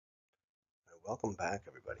Welcome back,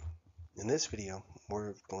 everybody. In this video,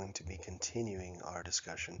 we're going to be continuing our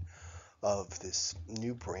discussion of this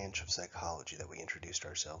new branch of psychology that we introduced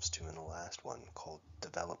ourselves to in the last one called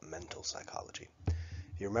developmental psychology.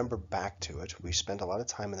 If you remember back to it, we spent a lot of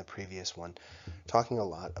time in the previous one talking a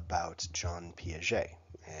lot about John Piaget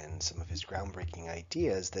and some of his groundbreaking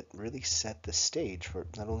ideas that really set the stage for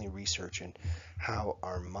not only research in how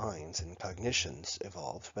our minds and cognitions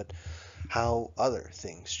evolved, but how other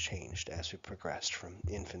things changed as we progressed from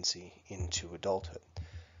infancy into adulthood.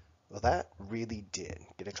 Well, that really did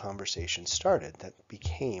get a conversation started that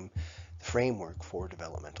became the framework for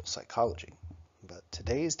developmental psychology. But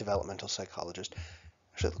today's developmental psychologist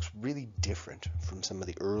actually looks really different from some of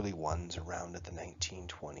the early ones around at the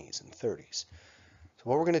 1920s and 30s. So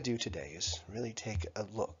what we're going to do today is really take a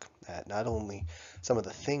look at not only some of the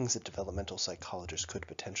things that developmental psychologists could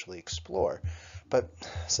potentially explore, but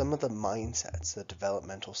some of the mindsets that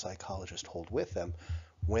developmental psychologists hold with them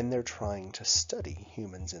when they're trying to study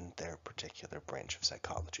humans in their particular branch of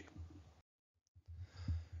psychology.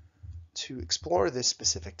 To explore this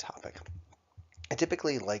specific topic, I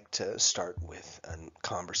typically like to start with a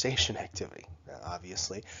conversation activity.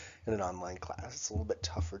 Obviously, in an online class, it's a little bit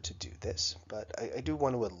tougher to do this, but I do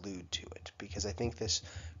want to allude to it because I think this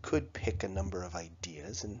could pick a number of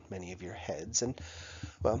ideas in many of your heads and,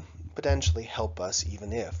 well, potentially help us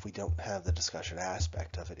even if we don't have the discussion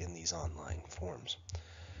aspect of it in these online forms.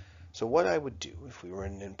 So what I would do if we were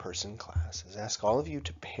in an in-person class is ask all of you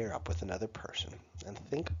to pair up with another person and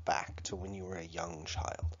think back to when you were a young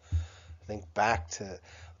child. Think back to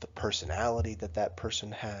the personality that that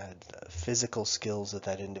person had, the physical skills that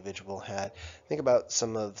that individual had. Think about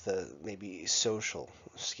some of the maybe social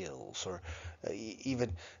skills or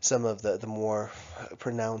even some of the more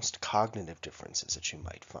pronounced cognitive differences that you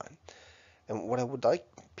might find. And what I would like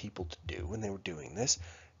people to do when they were doing this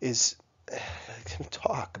is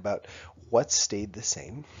talk about what stayed the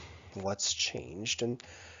same, what's changed, and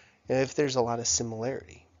if there's a lot of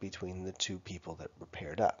similarity between the two people that were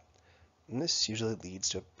paired up. And this usually leads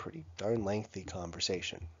to a pretty darn lengthy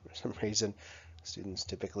conversation. For some reason, students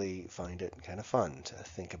typically find it kind of fun to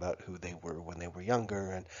think about who they were when they were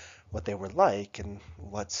younger and what they were like and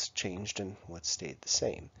what's changed and what stayed the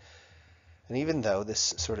same. And even though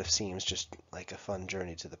this sort of seems just like a fun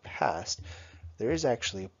journey to the past, there is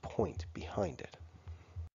actually a point behind it.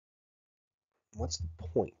 What's the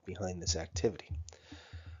point behind this activity?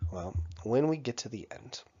 Well, when we get to the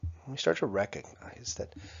end, we start to recognize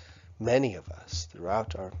that many of us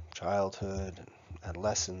throughout our childhood and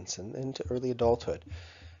adolescence and into early adulthood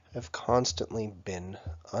have constantly been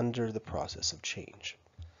under the process of change.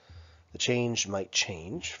 The change might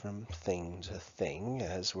change from thing to thing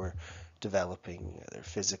as we're developing, either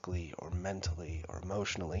physically or mentally or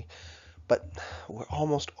emotionally, but we're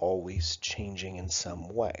almost always changing in some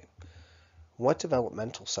way. What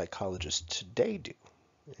developmental psychologists today do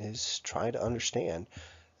is try to understand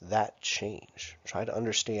that change, try to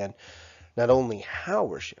understand not only how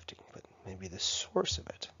we're shifting, but maybe the source of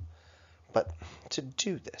it. But to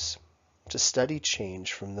do this, to study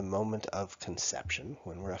change from the moment of conception,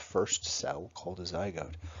 when we're a first cell called a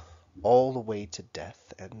zygote, all the way to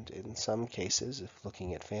death, and in some cases, if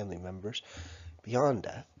looking at family members, beyond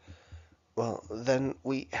death, well, then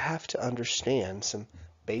we have to understand some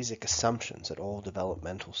basic assumptions that all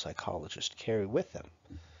developmental psychologists carry with them.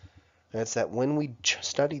 And it's that when we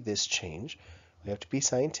study this change, we have to be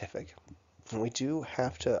scientific, and we do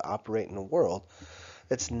have to operate in a world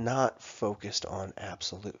that's not focused on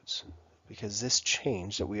absolutes. Because this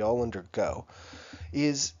change that we all undergo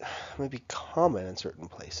is maybe common in certain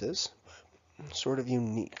places, but sort of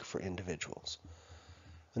unique for individuals.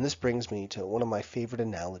 And this brings me to one of my favorite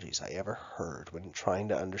analogies I ever heard when trying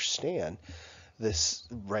to understand this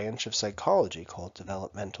branch of psychology called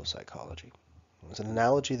developmental psychology. It was an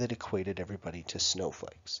analogy that equated everybody to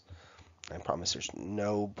snowflakes. I promise there's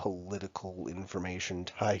no political information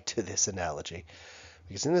tied to this analogy,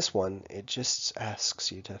 because in this one, it just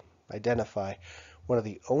asks you to identify one of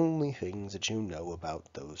the only things that you know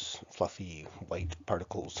about those fluffy white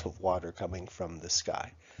particles of water coming from the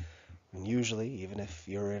sky. And usually, even if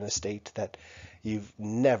you're in a state that you've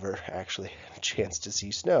never actually had a chance to see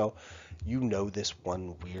snow, you know this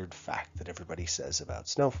one weird fact that everybody says about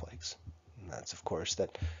snowflakes. And that's, of course,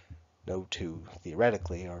 that no two,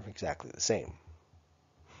 theoretically, are exactly the same.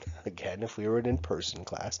 Again, if we were an in-person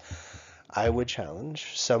class, I would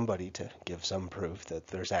challenge somebody to give some proof that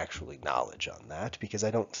there's actually knowledge on that, because I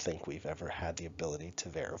don't think we've ever had the ability to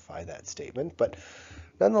verify that statement, but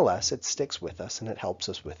nonetheless, it sticks with us and it helps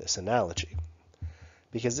us with this analogy.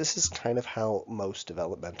 Because this is kind of how most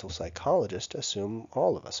developmental psychologists assume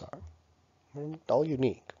all of us are. We're all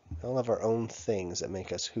unique. We all have our own things that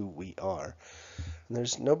make us who we are. And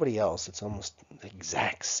there's nobody else that's almost the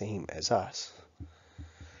exact same as us.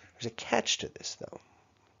 There's a catch to this, though.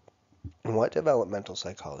 And what developmental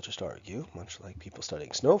psychologists argue, much like people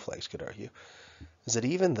studying snowflakes could argue, is that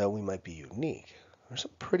even though we might be unique, there's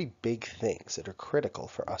some pretty big things that are critical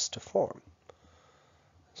for us to form.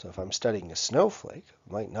 So if I'm studying a snowflake,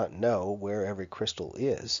 I might not know where every crystal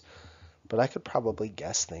is, but I could probably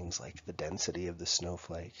guess things like the density of the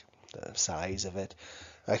snowflake, the size of it.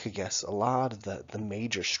 I could guess a lot of the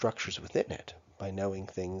major structures within it by knowing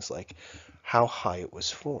things like how high it was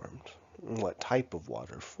formed, what type of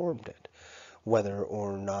water formed it, whether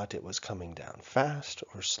or not it was coming down fast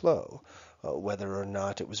or slow, whether or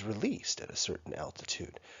not it was released at a certain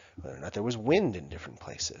altitude, whether or not there was wind in different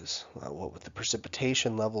places, what the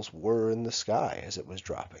precipitation levels were in the sky as it was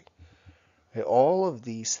dropping. All of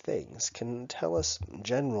these things can tell us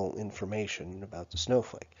general information about the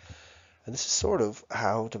snowflake. And this is sort of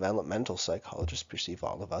how developmental psychologists perceive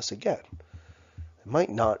all of us again. They might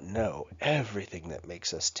not know everything that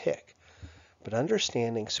makes us tick, but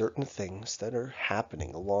understanding certain things that are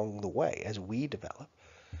happening along the way as we develop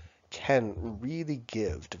can really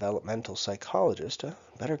give developmental psychologists a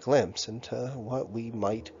better glimpse into what we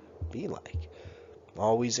might be like.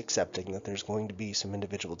 Always accepting that there's going to be some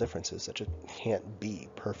individual differences that just can't be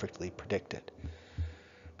perfectly predicted.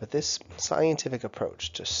 But this scientific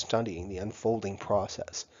approach to studying the unfolding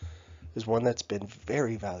process is one that's been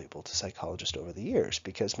very valuable to psychologists over the years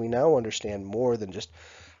because we now understand more than just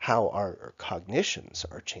how our cognitions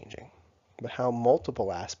are changing, but how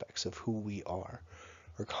multiple aspects of who we are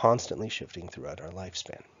constantly shifting throughout our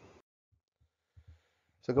lifespan.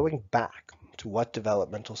 So going back to what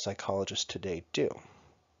developmental psychologists today do,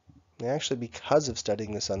 they actually, because of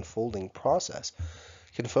studying this unfolding process,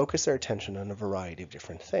 can focus their attention on a variety of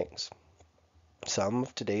different things. Some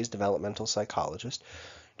of today's developmental psychologists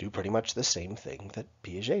do pretty much the same thing that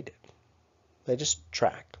Piaget did. They just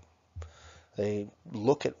track. They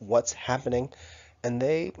look at what's happening and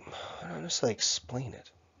they, I don't necessarily explain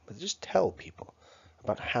it, but they just tell people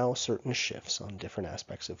about how certain shifts on different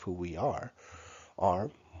aspects of who we are,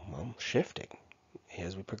 well, shifting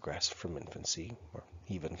as we progress from infancy or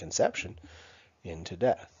even conception into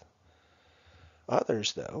death.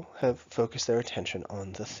 Others, though, have focused their attention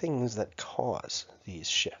on the things that cause these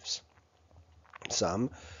shifts. Some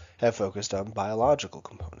have focused on biological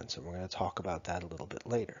components, and we're going to talk about that a little bit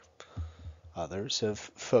later. Others have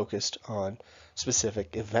focused on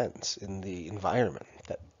specific events in the environment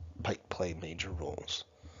that might play major roles.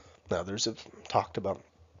 Others have talked about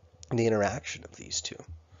the interaction of these two.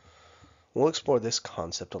 We'll explore this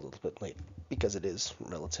concept a little bit later because it is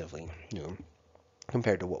relatively new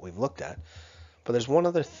compared to what we've looked at. But there's one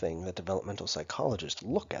other thing that developmental psychologists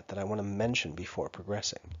look at that I want to mention before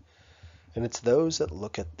progressing. And it's those that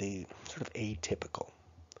look at the sort of atypical.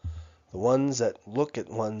 The ones that look at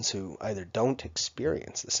ones who either don't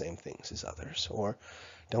experience the same things as others or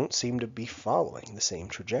don't seem to be following the same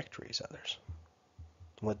trajectory as others.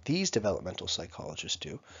 What these developmental psychologists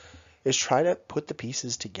do is try to put the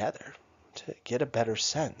pieces together to get a better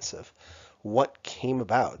sense of what came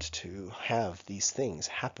about to have these things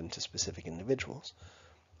happen to specific individuals.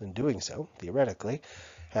 In doing so, theoretically,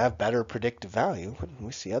 have better predictive value when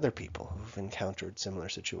we see other people who've encountered similar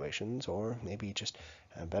situations, or maybe just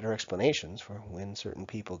have better explanations for when certain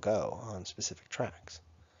people go on specific tracks.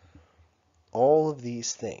 All of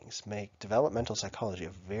these things make developmental psychology a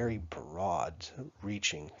very broad,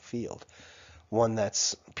 reaching field, one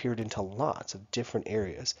that's peered into lots of different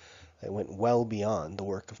areas that went well beyond the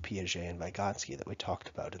work of Piaget and Vygotsky that we talked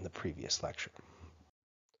about in the previous lecture.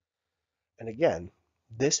 And again,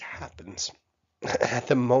 this happens at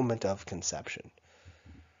the moment of conception.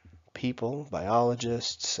 People,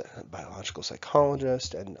 biologists, biological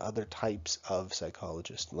psychologists, and other types of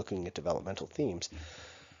psychologists looking at developmental themes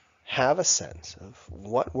have a sense of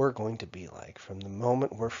what we're going to be like from the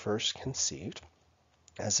moment we're first conceived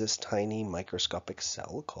as this tiny microscopic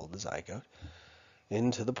cell called the zygote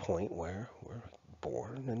into the point where we're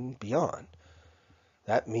born and beyond.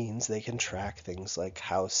 That means they can track things like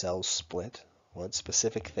how cells split, what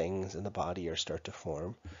specific things in the body are start to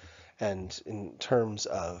form, and in terms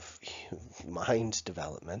of mind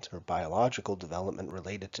development or biological development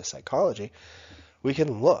related to psychology, we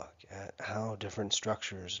can look at how different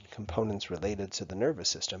structures and components related to the nervous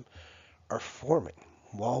system are forming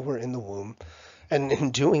while we're in the womb. And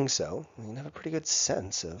in doing so, we can have a pretty good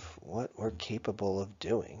sense of what we're capable of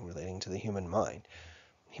doing relating to the human mind,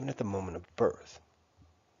 even at the moment of birth.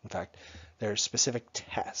 In fact, there are specific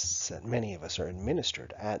tests that many of us are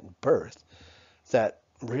administered at birth that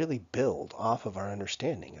really build off of our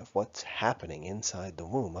understanding of what's happening inside the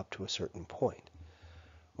womb up to a certain point.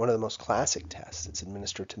 One of the most classic tests that's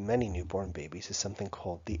administered to many newborn babies is something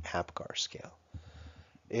called the Apgar scale.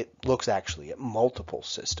 It looks actually at multiple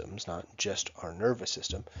systems, not just our nervous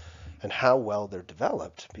system, and how well they're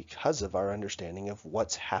developed because of our understanding of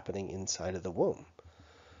what's happening inside of the womb.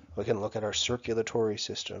 We can look at our circulatory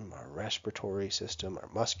system, our respiratory system, our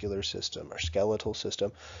muscular system, our skeletal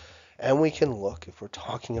system, and we can look, if we're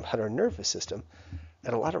talking about our nervous system,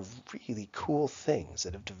 at a lot of really cool things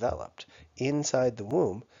that have developed inside the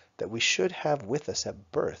womb that we should have with us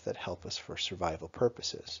at birth that help us for survival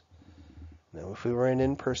purposes. Now, if we were in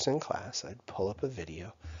in-person class, I'd pull up a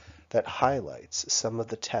video that highlights some of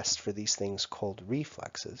the tests for these things called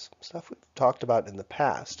reflexes, stuff we've talked about in the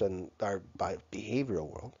past in our behavioral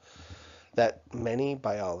world, that many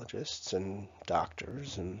biologists and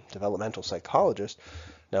doctors and developmental psychologists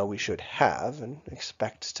know we should have and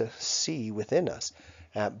expect to see within us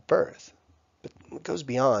at birth. But it goes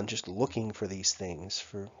beyond just looking for these things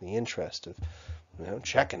for the interest of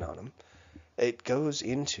checking on them. It goes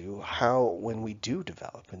into how, when we do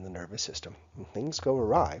develop in the nervous system, when things go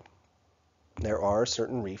awry, there are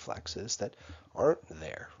certain reflexes that aren't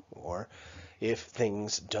there, or if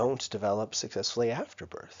things don't develop successfully after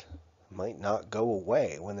birth, might not go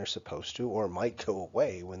away when they're supposed to, or might go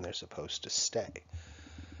away when they're supposed to stay.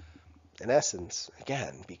 In essence,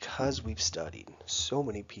 again, because we've studied so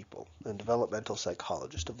many people, and developmental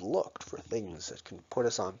psychologists have looked for things that can put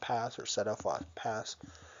us on paths or set us off paths,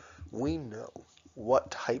 we know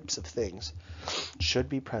what types of things should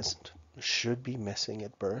be present, should be missing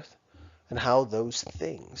at birth, and how those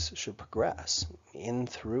things should progress in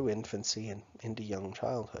through infancy and into young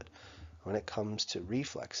childhood when it comes to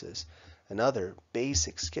reflexes and other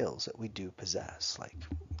basic skills that we do possess, like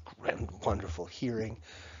wonderful hearing,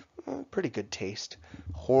 pretty good taste,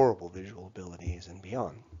 horrible visual abilities, and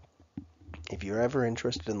beyond. If you're ever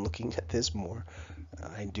interested in looking at this more,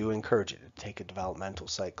 I do encourage you to take a developmental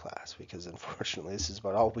psych class, because unfortunately this is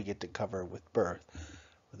about all we get to cover with birth.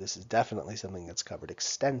 But this is definitely something that's covered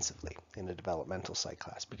extensively in a developmental psych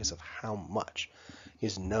class because of how much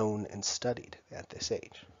is known and studied at this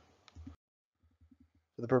age.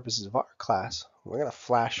 For the purposes of our class, we're going to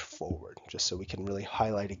flash forward just so we can really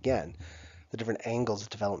highlight again the different angles that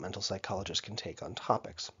developmental psychologists can take on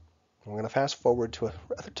topics. We're going to fast forward to a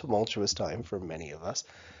rather tumultuous time for many of us,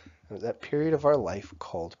 that period of our life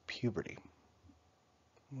called puberty.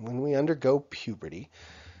 When we undergo puberty,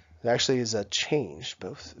 it actually is a change,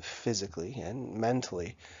 both physically and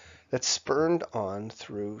mentally, that's spurred on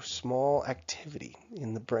through small activity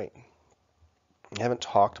in the brain. I haven't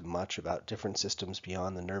talked much about different systems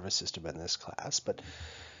beyond the nervous system in this class, but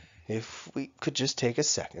if we could just take a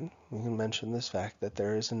second, we can mention this fact that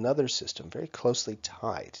there is another system very closely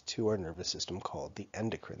tied to our nervous system called the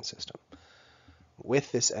endocrine system.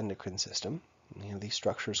 With this endocrine system, these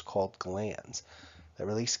structures called glands that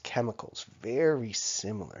release chemicals very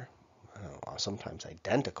similar, sometimes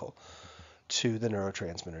identical, to the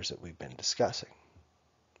neurotransmitters that we've been discussing.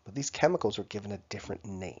 But these chemicals are given a different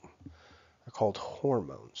name. They're called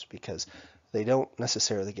hormones because they don't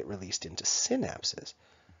necessarily get released into synapses.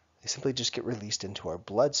 They simply just get released into our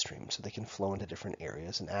bloodstream so they can flow into different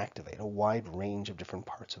areas and activate a wide range of different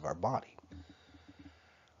parts of our body.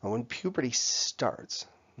 And when puberty starts,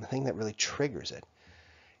 the thing that really triggers it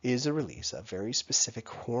is a release of very specific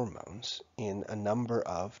hormones in a number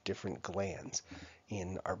of different glands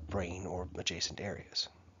in our brain or adjacent areas.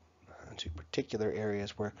 Two particular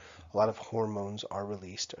areas where a lot of hormones are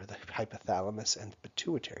released are the hypothalamus and the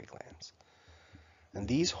pituitary glands. And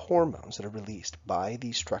these hormones that are released by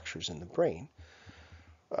these structures in the brain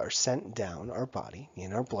are sent down our body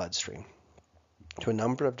in our bloodstream to a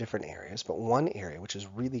number of different areas, but one area which is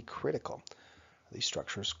really critical are these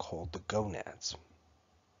structures called the gonads.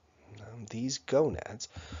 These gonads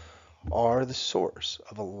are the source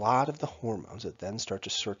of a lot of the hormones that then start to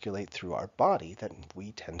circulate through our body that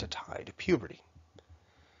we tend to tie to puberty.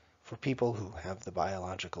 For people who have the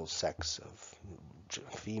biological sex of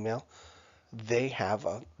female, they have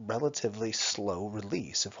a relatively slow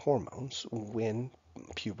release of hormones when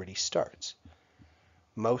puberty starts.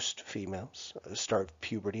 Most females start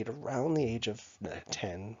puberty at around the age of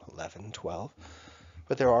 10, 11, 12,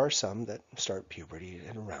 but there are some that start puberty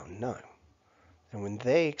at around 9. And when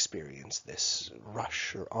they experience this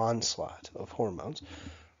rush or onslaught of hormones,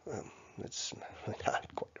 it's not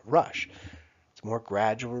quite a rush. It's a more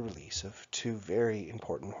gradual release of two very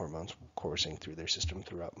important hormones coursing through their system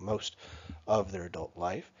throughout most of their adult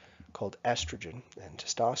life, called estrogen and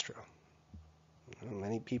testosterone.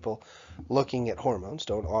 Many people looking at hormones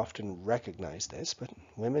don't often recognize this, but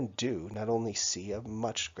women do not only see a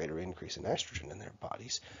much greater increase in estrogen in their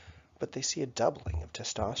bodies, but they see a doubling of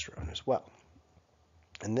testosterone as well.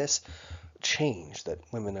 And this change that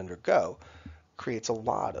women undergo creates a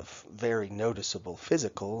lot of very noticeable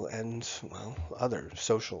physical and, well, other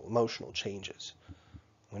social emotional changes.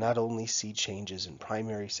 We not only see changes in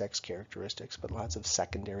primary sex characteristics, but lots of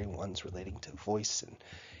secondary ones relating to voice and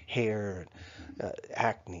hair, and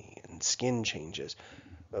acne and skin changes.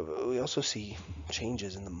 We also see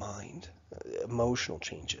changes in the mind, emotional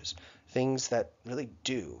changes, things that really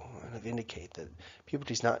do kind of indicate that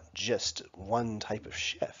puberty is not just one type of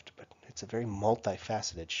shift, but it's a very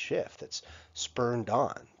multifaceted shift that's spurred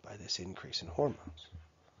on by this increase in hormones.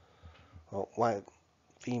 Well, while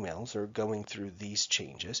females are going through these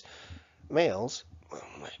changes, males, well,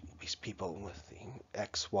 these people with the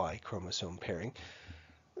XY chromosome pairing,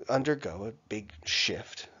 undergo a big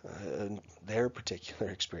shift in their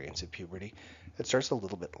particular experience of puberty. It starts a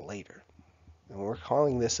little bit later. And we're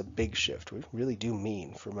calling this a big shift. We really do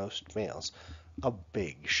mean, for most males, a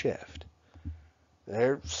big shift.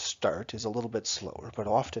 Their start is a little bit slower, but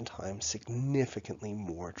oftentimes significantly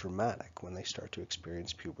more dramatic when they start to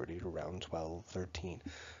experience puberty at around 12, 13,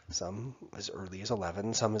 some as early as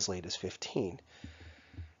 11, some as late as 15.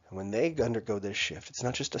 And when they undergo this shift, it's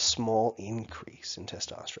not just a small increase in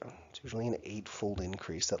testosterone. It's usually an 8-fold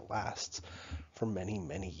increase that lasts for many,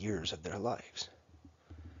 many years of their lives.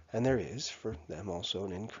 And there is, for them, also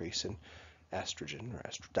an increase in estrogen or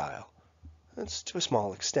estradiol. That's to a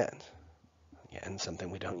small extent. Again, something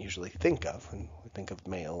we don't usually think of when we think of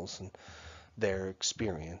males and their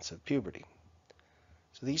experience of puberty.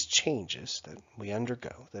 So these changes that we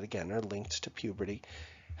undergo, that again are linked to puberty,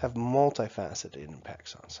 have multifaceted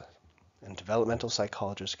impacts on us. And developmental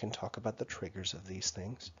psychologists can talk about the triggers of these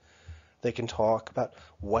things. They can talk about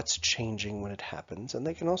what's changing when it happens, and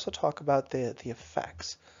they can also talk about the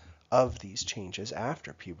effects of these changes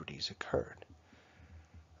after puberty's occurred.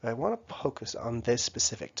 I want to focus on this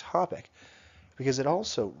specific topic because it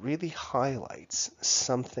also really highlights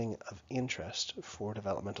something of interest for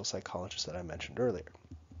developmental psychologists that I mentioned earlier.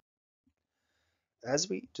 As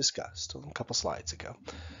we discussed a couple slides ago,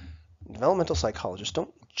 developmental psychologists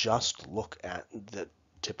don't just look at the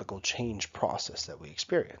typical change process that we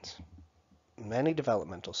experience. Many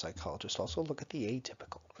developmental psychologists also look at the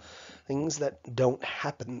atypical, things that don't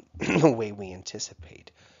happen the way we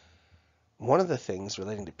anticipate. One of the things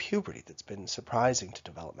relating to puberty that's been surprising to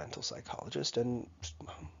developmental psychologists and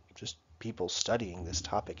just people studying this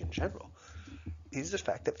topic in general is the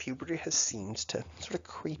fact that puberty has seemed to sort of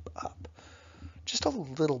creep up just a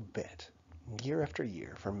little bit year after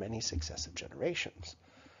year for many successive generations.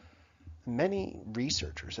 Many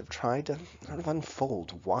researchers have tried to sort of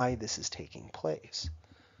unfold why this is taking place.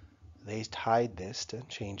 They tied this to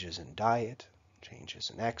changes in diet,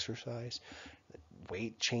 changes in exercise,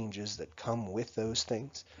 weight changes that come with those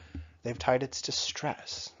things. They've tied it to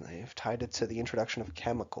stress. They've tied it to the introduction of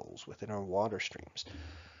chemicals within our water streams.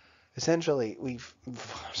 Essentially, we've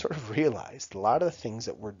sort of realized a lot of the things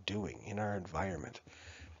that we're doing in our environment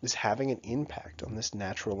is having an impact on this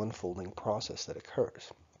natural unfolding process that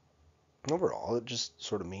occurs. Overall, it just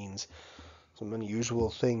sort of means some unusual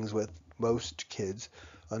things with most kids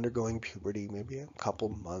undergoing puberty maybe a couple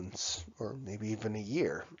months or maybe even a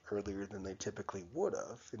year earlier than they typically would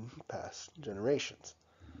have in past generations.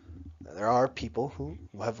 Now, there are people who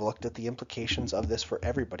have looked at the implications of this for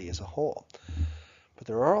everybody as a whole. But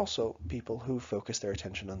there are also people who focus their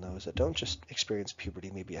attention on those that don't just experience puberty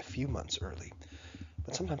maybe a few months early,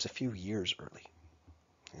 but sometimes a few years early.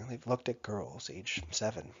 They've looked at girls age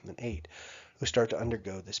 7 and 8 who start to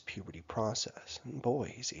undergo this puberty process, and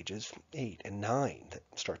boys ages 8 and 9 that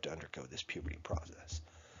start to undergo this puberty process.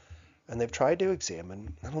 And they've tried to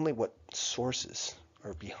examine not only what sources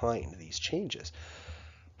are behind these changes,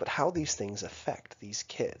 but how these things affect these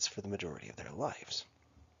kids for the majority of their lives.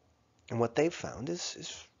 And what they've found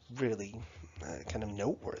is really kind of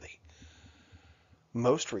noteworthy.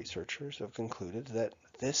 Most researchers have concluded that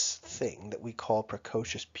this thing that we call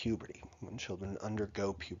precocious puberty, when children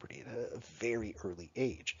undergo puberty at a very early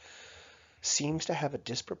age, seems to have a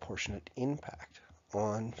disproportionate impact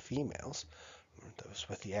on females, those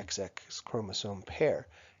with the XX chromosome pair,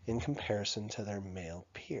 in comparison to their male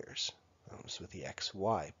peers, those with the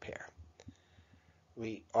XY pair.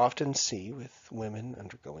 We often see with women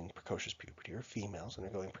undergoing precocious puberty or females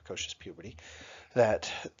undergoing precocious puberty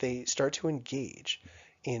that they start to engage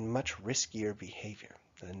in much riskier behavior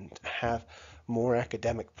and have more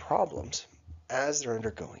academic problems as they're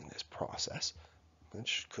undergoing this process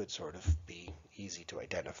which could sort of be easy to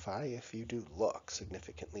identify if you do look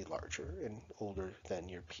significantly larger and older than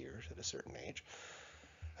your peers at a certain age.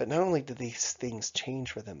 But not only do these things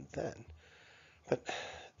change for them then, but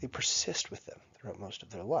they persist with them throughout most of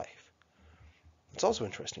their life. What's also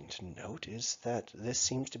interesting to note is that this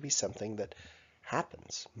seems to be something that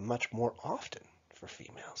happens much more often for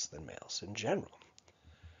females than males in general.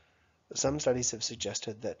 Some studies have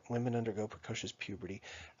suggested that women undergo precocious puberty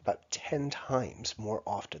about 10 times more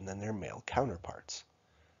often than their male counterparts.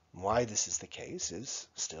 Why this is the case is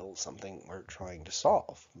still something we're trying to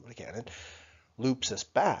solve. But again, it loops us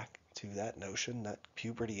back to that notion that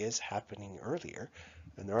puberty is happening earlier,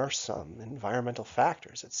 and there are some environmental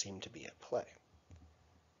factors that seem to be at play.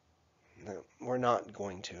 Now, we're not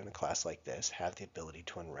going to, in a class like this, have the ability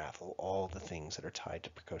to unravel all the things that are tied to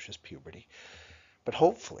precocious puberty, but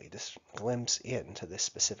hopefully this glimpse into this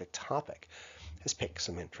specific topic has piqued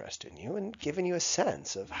some interest in you and given you a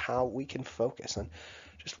sense of how we can focus on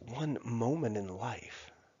just one moment in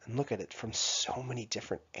life and look at it from so many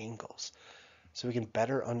different angles, so we can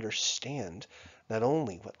better understand not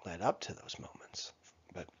only what led up to those moments,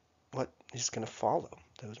 but what is going to follow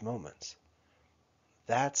those moments.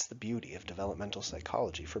 That's the beauty of developmental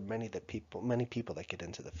psychology for many people that get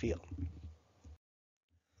into the field.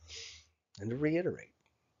 And to reiterate,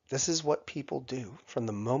 this is what people do from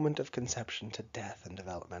the moment of conception to death in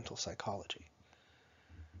developmental psychology.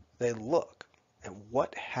 They look at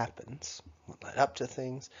what happens, what led up to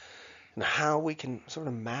things, and how we can sort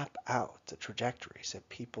of map out the trajectories that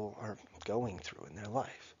people are going through in their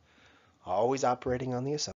life. Always operating on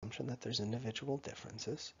the assumption that there's individual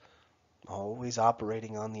differences. Always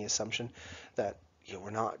operating on the assumption that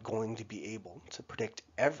we're not going to be able to predict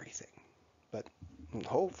everything. But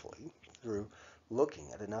hopefully, through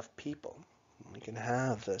looking at enough people, we can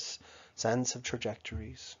have this sense of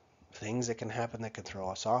trajectories, things that can happen that can throw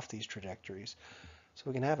us off these trajectories, so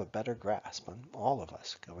we can have a better grasp on all of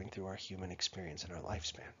us going through our human experience in our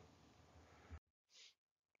lifespan.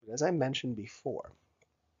 But as I mentioned before,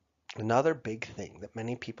 another big thing that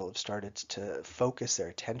many people have started to focus their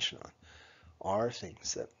attention on are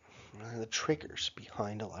things that are the triggers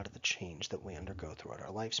behind a lot of the change that we undergo throughout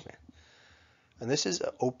our lifespan. And this has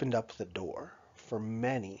opened up the door for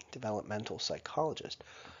many developmental psychologists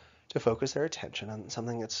to focus their attention on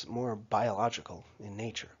something that's more biological in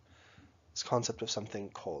nature. This concept of something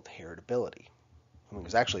called heritability. It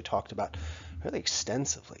was actually talked about really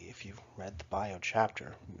extensively if you've read the bio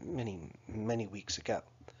chapter many weeks ago.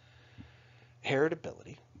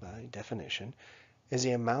 Heritability, by definition, is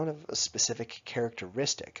the amount of a specific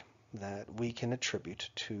characteristic that we can attribute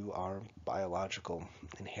to our biological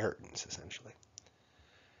inheritance, essentially.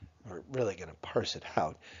 We're really going to parse it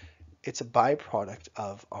out. It's a byproduct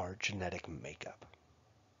of our genetic makeup.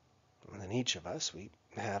 And in each of us, we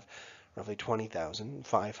have roughly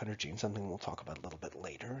 20,500 genes, something we'll talk about a little bit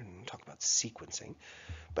later, and talk about sequencing.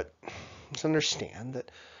 But let's understand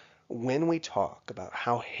that when we talk about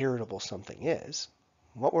how heritable something is,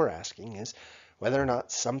 what we're asking is whether or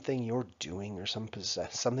not something you're doing or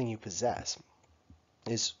something you possess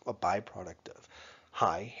is a byproduct of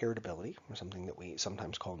high heritability, or something that we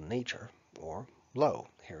sometimes call nature, or low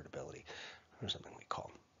heritability, or something we call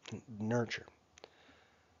nurture.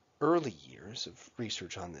 Early years of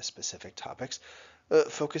research on this specific topics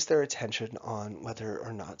focused their attention on whether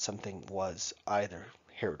or not something was either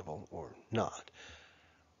heritable or not.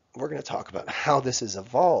 We're going to talk about how this has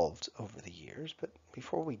evolved over the years, but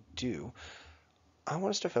before we do, I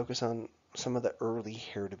want us to focus on some of the early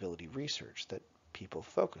heritability research that people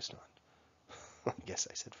focused on. I guess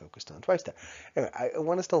I said focused on twice there. Anyway, I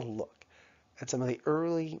want us to look at some of the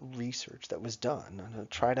early research that was done to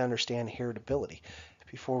try to understand heritability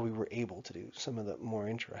before we were able to do some of the more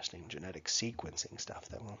interesting genetic sequencing stuff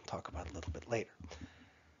that we'll talk about a little bit later.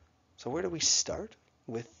 So where do we start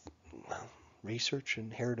with research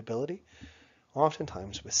and heritability?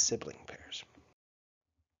 Oftentimes with sibling pairs.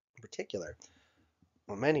 In particular,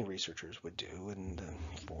 what many researchers would do in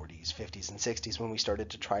the 40s, 50s, and 60s when we started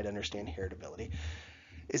to try to understand heritability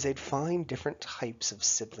is they'd find different types of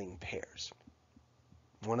sibling pairs.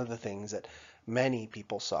 One of the things that many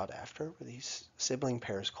people sought after were these sibling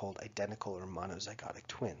pairs called identical or monozygotic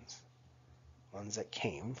twins, ones that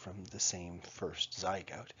came from the same first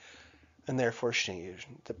zygote and therefore shared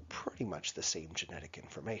pretty much the same genetic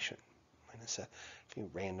information. Minus a few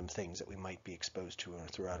random things that we might be exposed to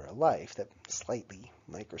throughout our life that slightly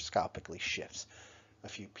microscopically shifts a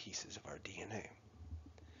few pieces of our DNA.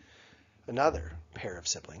 Another pair of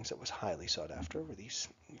siblings that was highly sought after were these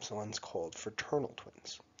ones called fraternal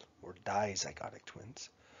twins, or dizygotic twins,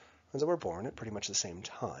 ones that were born at pretty much the same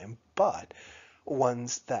time, but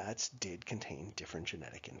ones that did contain different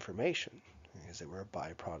genetic information, because they were a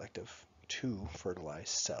byproduct of two fertilized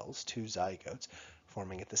cells, two zygotes,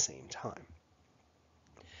 forming at the same time.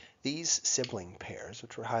 These sibling pairs,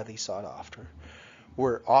 which were highly sought after,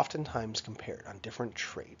 were oftentimes compared on different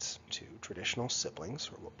traits to traditional siblings,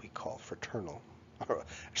 or what we call fraternal, or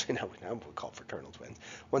actually now we call fraternal twins,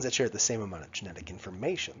 ones that share the same amount of genetic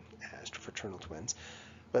information as fraternal twins,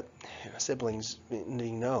 but siblings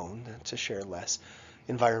being known to share less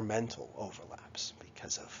environmental overlaps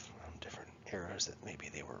because of different eras that maybe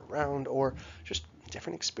they were around, or just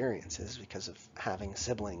different experiences because of having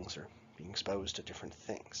siblings or being exposed to different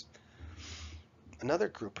things. Another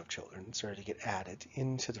group of children started to get added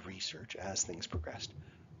into the research as things progressed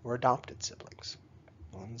were adopted siblings,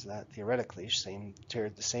 ones that theoretically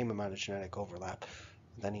shared the same amount of genetic overlap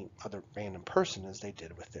with any other random person as they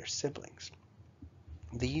did with their siblings.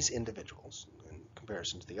 These individuals, in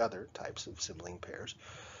comparison to the other types of sibling pairs,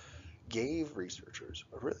 gave researchers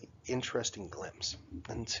a really interesting glimpse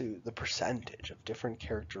into the percentage of different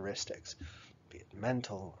characteristics, be it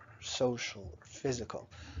mental or social or physical,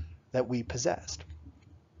 that we possessed.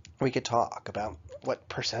 We could talk about what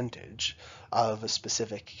percentage of a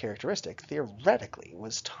specific characteristic theoretically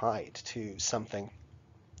was tied to something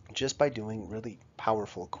just by doing really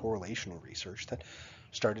powerful correlational research that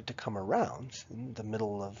started to come around in the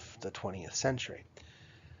middle of the 20th century.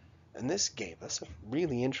 And this gave us a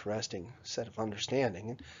really interesting set of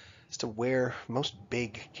understanding as to where most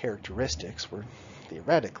big characteristics were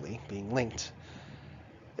theoretically being linked.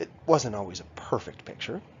 It wasn't always a perfect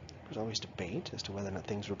picture. There was always debate as to whether or not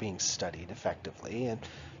things were being studied effectively and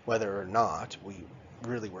whether or not we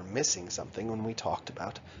really were missing something when we talked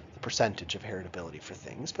about the percentage of heritability for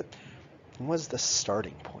things, but it was the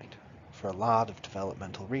starting point for a lot of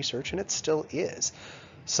developmental research, and it still is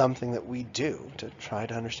something that we do to try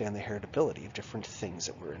to understand the heritability of different things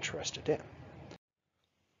that we're interested in.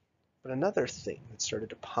 But another thing that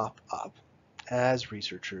started to pop up as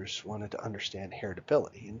researchers wanted to understand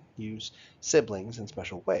heritability and use siblings in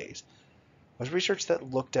special ways was research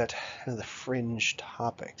that looked at the fringe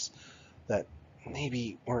topics that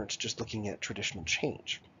maybe weren't just looking at traditional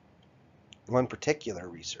change. One particular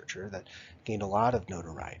researcher that gained a lot of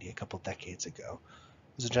notoriety a couple decades ago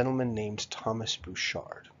was a gentleman named Thomas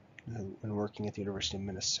Bouchard, who, when working at the University of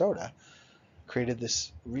Minnesota, created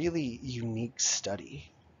this really unique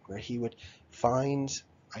study where he would find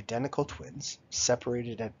identical twins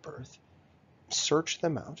separated at birth, search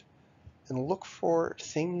them out, and look for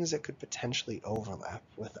things that could potentially overlap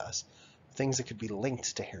with us, things that could be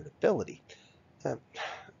linked to heritability that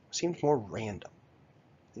seemed more random.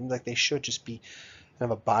 It seemed like they should just be kind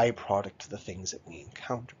of a byproduct of the things that we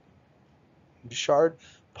encounter. Bouchard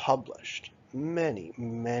published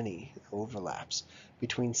many overlaps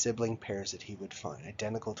between sibling pairs that he would find,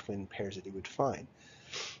 identical twin pairs that he would find,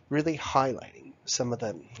 really highlighting some of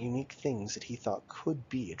the unique things that he thought could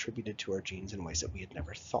be attributed to our genes in ways that we had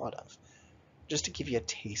never thought of. Just to give you a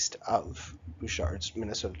taste of Bouchard's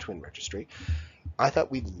Minnesota Twin Registry, I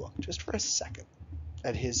thought we'd look just for a second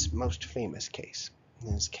at his most famous case,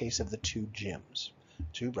 his case of the two Jims,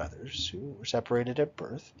 two brothers who were separated at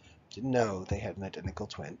birth, didn't know they had an identical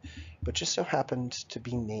twin, but just so happened to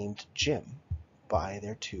be named Jim by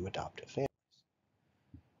their two adoptive families.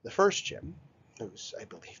 The first Jim, who's I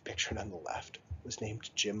believe pictured on the left, was named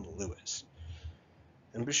Jim Lewis.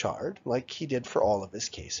 And Bouchard, like he did for all of his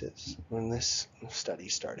cases when this study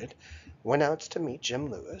started, went out to meet Jim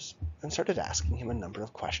Lewis and started asking him a number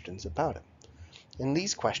of questions about him. And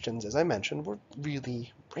these questions, as I mentioned, were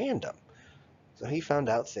really random. So he found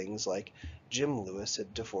out things like Jim Lewis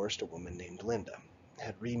had divorced a woman named Linda,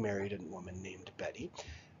 had remarried a woman named Betty,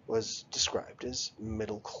 was described as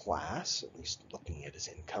middle class, at least looking at his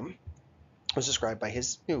income, was described by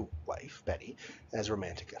his new wife, Betty, as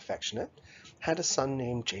romantic affectionate, had a son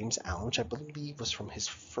named James Allen, which I believe was from his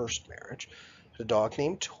first marriage, had a dog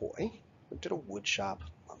named Toy, worked at a wood shop,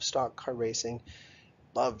 loved stock car racing,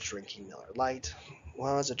 loved drinking Miller Lite,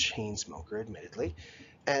 was a chain smoker, admittedly,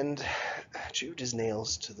 and chewed his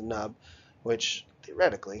nails to the nub, which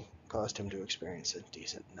theoretically caused him to experience a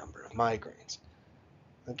decent number of migraines.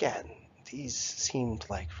 Again, these seemed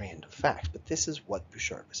like random facts, but this is what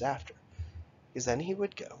Bouchard was after. Because then he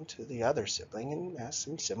would go to the other sibling and ask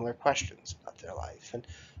some similar questions about their life and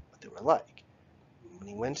what they were like. When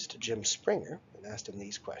he went to Jim Springer and asked him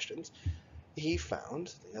these questions, he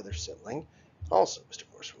found the other sibling also was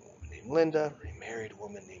divorced from a woman named Linda, remarried a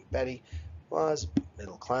woman named Betty, was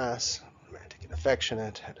middle class, romantic romantic and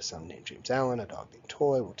affectionate, had a son named James Allen, a dog named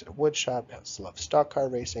Toy, worked at a wood shop, loved stock car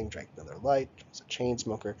racing, drank Miller Lite, was a chain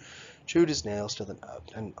smoker, chewed his nails to the nub,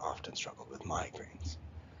 and often struggled with migraines.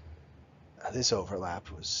 This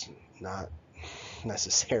overlap was not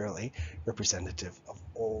necessarily representative of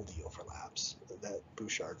all the overlaps that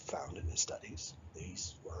Bouchard found in his studies.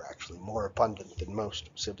 These were actually more abundant than most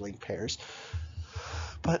sibling pairs,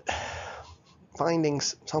 but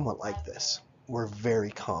findings somewhat like this were very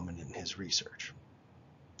common in his research.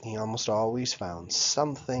 He almost always found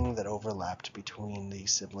something that overlapped between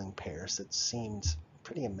these sibling pairs that seemed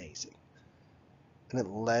pretty amazing. And it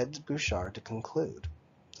led Bouchard to conclude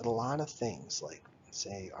that a lot of things, like,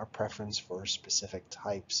 say, our preference for specific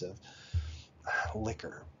types of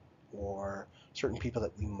liquor, or certain people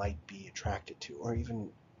that we might be attracted to, or even,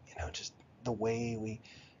 just the way we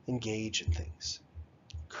engage in things,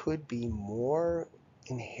 could be more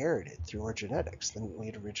inherited through our genetics than we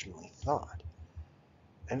had originally thought.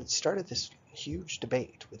 And it started this huge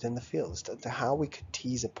debate within the field as to how we could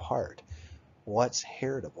tease apart what's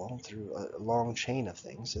heritable through a long chain of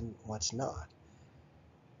things and what's not.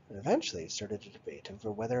 And eventually it started a debate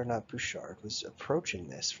over whether or not Bouchard was approaching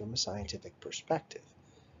this from a scientific perspective.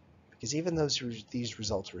 Because even though these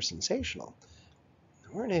results were sensational,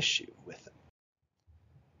 there were an issue with them.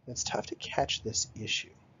 And it's tough to catch this issue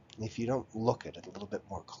if you don't look at it a little bit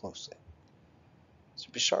more closely. So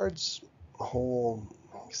Bouchard's whole,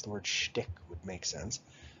 I guess the word shtick would make sense,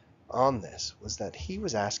 on this was that he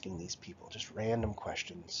was asking these people just random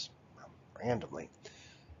questions, randomly.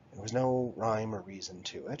 There was no rhyme or reason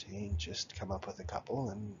to it. He'd just come up with a couple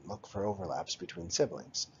and look for overlaps between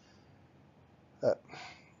siblings.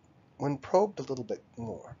 When probed a little bit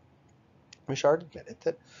more, Bouchard admitted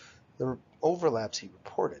that the overlaps he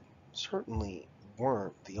reported certainly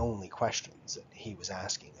weren't the only questions that he was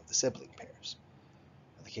asking of the sibling pairs.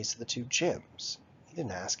 In the case of the two Jims, he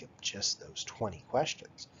didn't ask him just those 20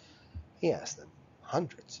 questions. He asked them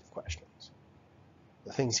hundreds of questions.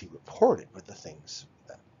 The things he reported were the things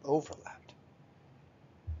that overlapped.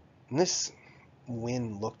 And this,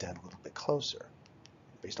 when looked at a little bit closer,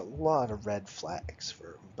 raised a lot of red flags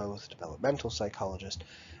for both developmental psychologists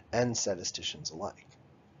and statisticians alike.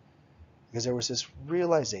 Because there was this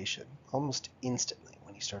realization almost instantly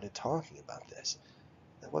when he started talking about this,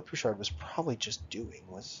 that what Bouchard was probably just doing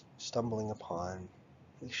was stumbling upon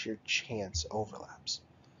the sheer chance overlaps.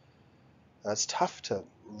 Now, it's tough to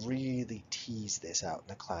really tease this out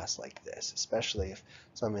in a class like this, especially if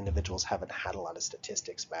some individuals haven't had a lot of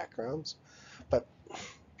statistics backgrounds. But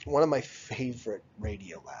one of my favorite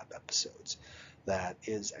Radiolab episodes that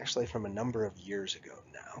is actually from a number of years ago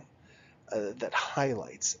now, that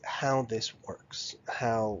highlights how this works,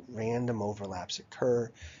 how random overlaps occur,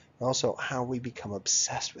 and also how we become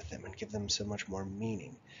obsessed with them and give them so much more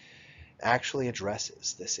meaning, actually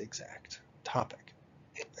addresses this exact topic.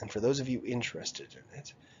 And for those of you interested in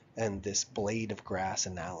it, and this blade of grass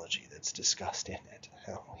analogy that's discussed in it,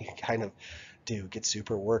 how we kind of do get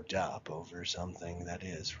super worked up over something that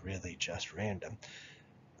is really just random,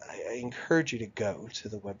 I encourage you to go to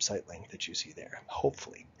the website link that you see there.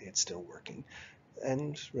 Hopefully it's still working,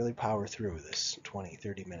 and really power through this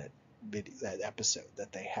 20-30 minute video, that episode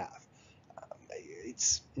that they have.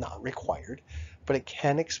 It's not required, but it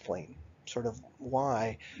can explain sort of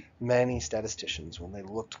why many statisticians, when they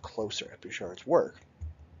looked closer at Bouchard's work,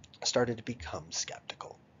 started to become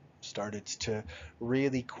skeptical, started to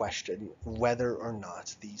really question whether or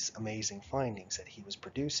not these amazing findings that he was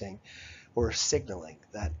producing were signaling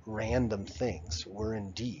that random things were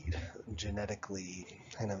indeed genetically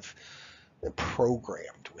kind of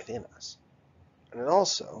programmed within us. And it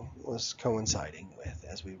also was coinciding with,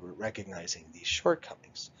 as we were recognizing these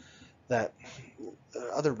shortcomings, that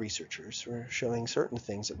other researchers were showing certain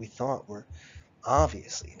things that we thought were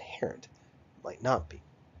obviously inherent might not be.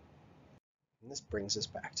 And this brings us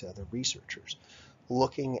back to other researchers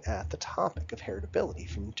looking at the topic of heritability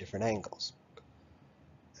from different angles.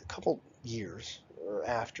 A couple years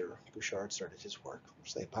after Bouchard started his work,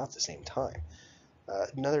 which was about the same time,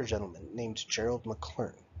 another gentleman named Gerald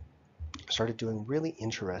McClern started doing really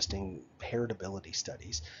interesting heritability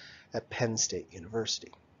studies at Penn State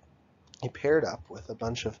University. He paired up with a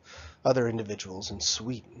bunch of other individuals in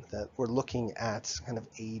Sweden that were looking at kind of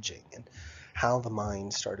aging and how the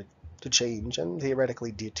mind started to change and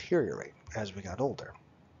theoretically deteriorate as we got older.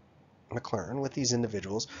 McClern, with these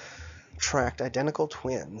individuals, tracked identical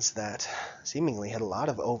twins that seemingly had a lot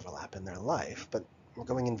of overlap in their life, but were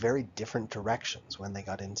going in very different directions when they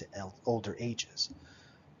got into older ages.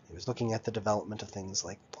 He was looking at the development of things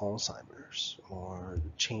like Alzheimer's or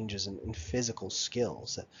changes in physical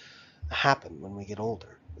skills that happen when we get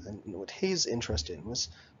older. And what he's interested in was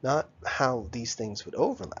not how these things would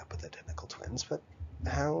overlap with identical twins, but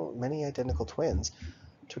how many identical twins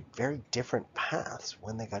took very different paths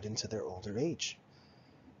when they got into their older age.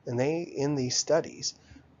 And they, in these studies,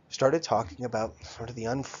 started talking about sort of the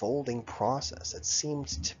unfolding process that seemed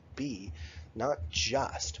to be not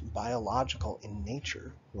just biological in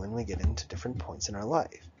nature when we get into different points in our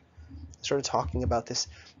life. They started talking about this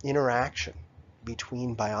interaction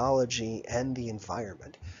between biology and the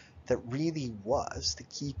environment that really was the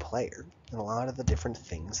key player in a lot of the different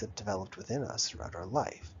things that developed within us throughout our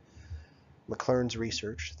life. McLern's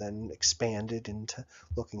research then expanded into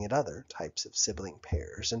looking at other types of sibling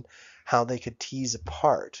pairs and how they could tease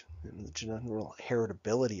apart the general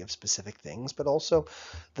heritability of specific things, but also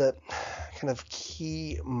the kind of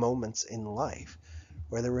key moments in life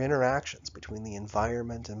where there were interactions between the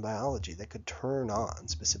environment and biology that could turn on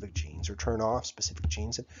specific genes or turn off specific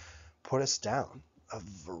genes and put us down a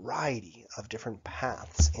variety of different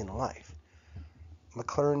paths in life.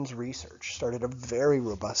 McLern's research started a very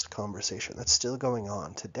robust conversation that's still going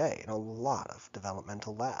on today in a lot of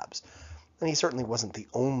developmental labs. And he certainly wasn't the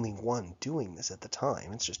only one doing this at the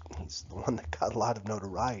time. It's just he's the one that got a lot of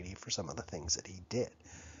notoriety for some of the things that he did.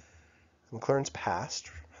 McLern's passed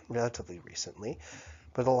relatively recently,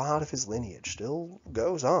 but a lot of his lineage still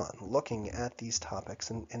goes on looking at these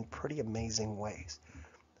topics in pretty amazing ways.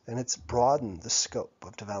 And it's broadened the scope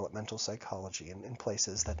of developmental psychology in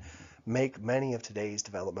places that make many of today's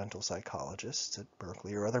developmental psychologists at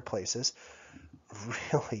Berkeley or other places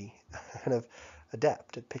really kind of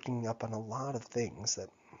adept at picking up on a lot of things that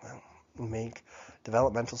make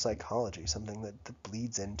developmental psychology something that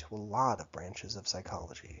bleeds into a lot of branches of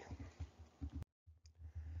psychology.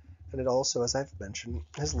 And it also, as I've mentioned,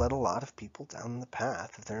 has led a lot of people down the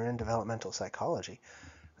path, if they're in developmental psychology,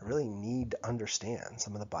 really need to understand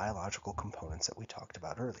some of the biological components that we talked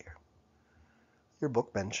about earlier. Your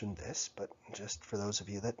book mentioned this, but just for those of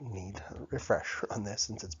you that need a refresher on this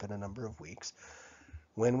since it's been a number of weeks,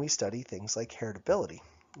 when we study things like heritability,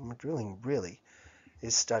 what we're doing really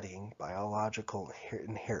is studying biological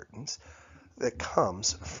inheritance that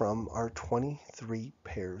comes from our 23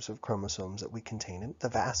 pairs of chromosomes that we contain in the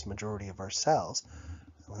vast majority of our cells.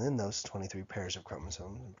 Within those 23 pairs of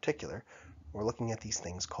chromosomes in particular, we're looking at these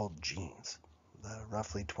things called genes, the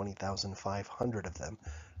roughly 20,500 of them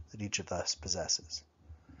that each of us possesses.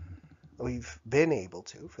 We've been able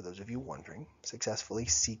to, for those of you wondering, successfully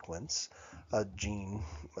sequence a gene,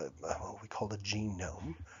 what we call a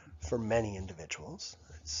genome, for many individuals.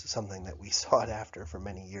 It's something that we sought after for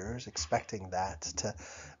many years, expecting that to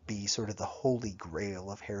be sort of the holy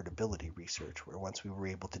grail of heritability research, where once we were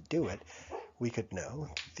able to do it, we could know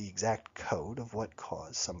the exact code of what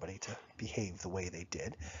caused somebody to behave the way they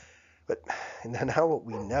did. But now what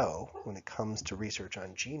we know when it comes to research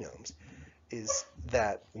on genomes is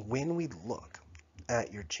that when we look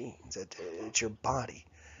at your genes, at your body,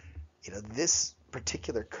 this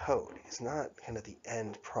particular code is not kind of the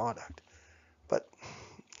end product, but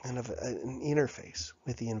kind of an interface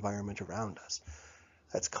with the environment around us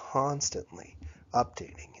that's constantly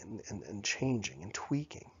updating and changing and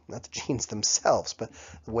tweaking, not the genes themselves, but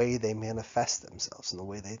the way they manifest themselves and the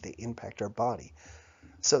way they impact our body.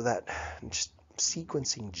 So that just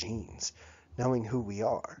sequencing genes, knowing who we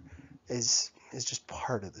are, is just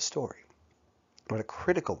part of the story. But a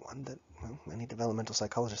critical one that many developmental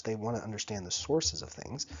psychologists, they want to understand the sources of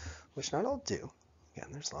things, which not all do. Again,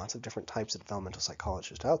 there's lots of different types of developmental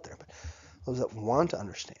psychologists out there, but those that want to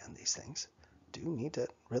understand these things do need to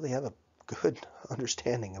really have a good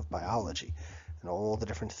understanding of biology and all the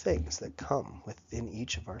different things that come within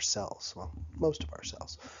each of our cells, well, most of our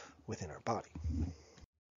cells within our body.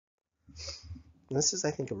 And this is,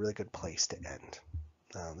 I think, a really good place to end.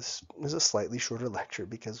 This is a slightly shorter lecture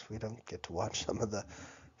because we don't get to watch some of the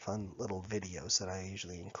fun little videos that I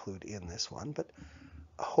usually include in this one, but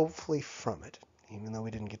hopefully from it, even though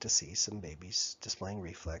we didn't get to see some babies displaying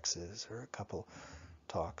reflexes or a couple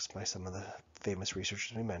talks by some of the famous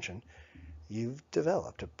researchers we mentioned, you've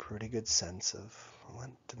developed a pretty good sense of what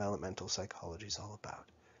developmental psychology is all about.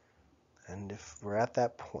 And if we're at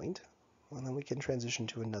that point, well, then we can transition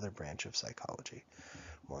to another branch of psychology,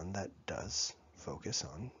 one that does focus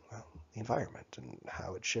on, well, the environment and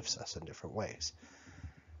how it shifts us in different ways.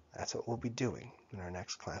 That's what we'll be doing in our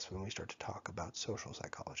next class when we start to talk about social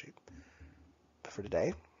psychology. But for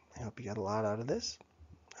today, I hope you got a lot out of this.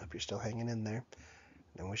 I hope you're still hanging in there,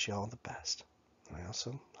 and I wish you all the best. And I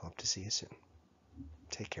also hope to see you soon.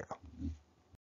 Take care.